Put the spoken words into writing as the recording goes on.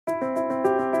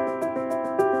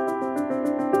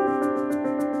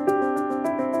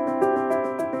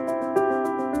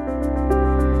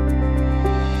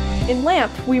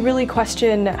LAMP, we really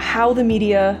question how the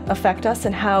media affect us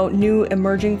and how new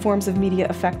emerging forms of media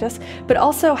affect us, but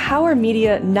also how are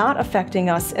media not affecting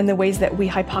us in the ways that we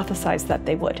hypothesize that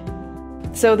they would.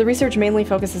 So the research mainly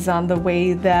focuses on the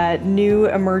way that new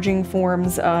emerging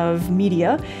forms of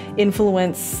media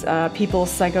influence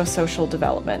people's psychosocial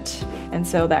development. And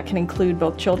so that can include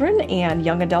both children and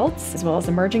young adults, as well as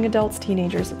emerging adults,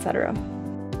 teenagers, etc.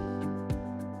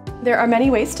 There are many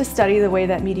ways to study the way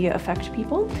that media affect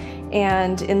people,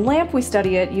 and in LAMP we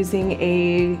study it using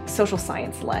a social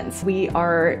science lens. We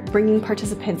are bringing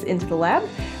participants into the lab.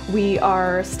 We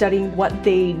are studying what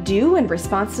they do in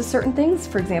response to certain things,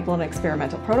 for example, an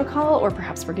experimental protocol, or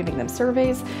perhaps we're giving them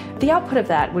surveys. The output of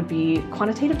that would be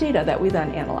quantitative data that we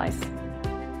then analyze.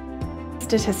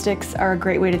 Statistics are a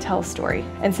great way to tell a story,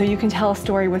 and so you can tell a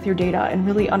story with your data and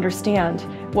really understand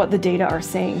what the data are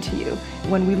saying to you.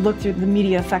 When we look through the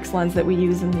media effects lens that we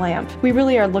use in LAMP, we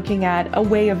really are looking at a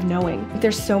way of knowing.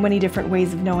 There's so many different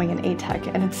ways of knowing in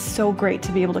ATech, and it's so great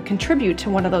to be able to contribute to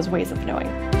one of those ways of knowing.